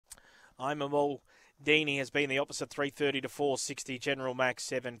I'm a Mall. Deanie has been the opposite 330 to 460. General Max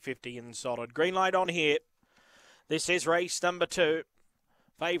 750 and solid. Green light on here. This is race number 2.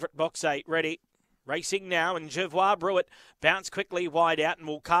 Favourite box 8 ready. Racing now, and Jevois Brewitt bounce quickly wide out and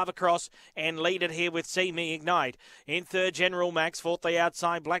will carve across and lead it here with See Me Ignite. In third, General Max. Fourth, the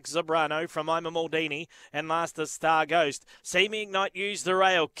outside, Black Zabrano from I'm a Maldini. And last, the Star Ghost. See Me Ignite used the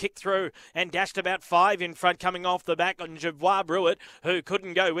rail, kicked through and dashed about 5 in front, coming off the back on Jevois Brewitt, who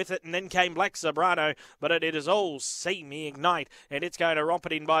couldn't go with it. And then came Black Zabrano, but it is all See Me Ignite. And it's going to romp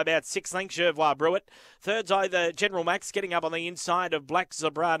it in by about 6 lengths, Jevois Brewitt. Third's either General Max getting up on the inside of Black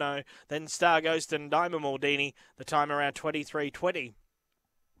Zabrano, then Star Ghost and Diamond Maldini, the time around 23.20.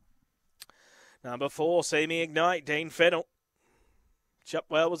 Number 4, See Me Ignite, Dean Fennell.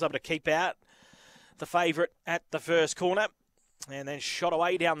 Chopwell was able to keep out the favourite at the first corner and then shot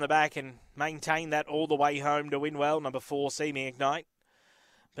away down the back and maintained that all the way home to win well. Number 4, See Me Ignite.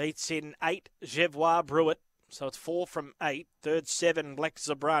 Beats in 8, Jevois Brewitt. So it's 4 from 8. Third, 7, Black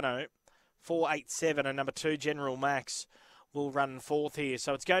Zabrano. 4, 8, 7, and number 2, General Max will run fourth here.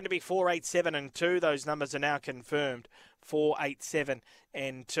 So it's going to be 4, 8, 7 and 2. Those numbers are now confirmed. 4, 8, 7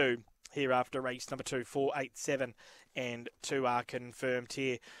 and 2 here after race number 2. 4, 8, 7 and 2 are confirmed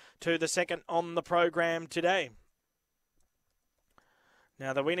here to the second on the program today.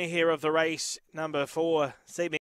 Now the winner here of the race number 4, See Me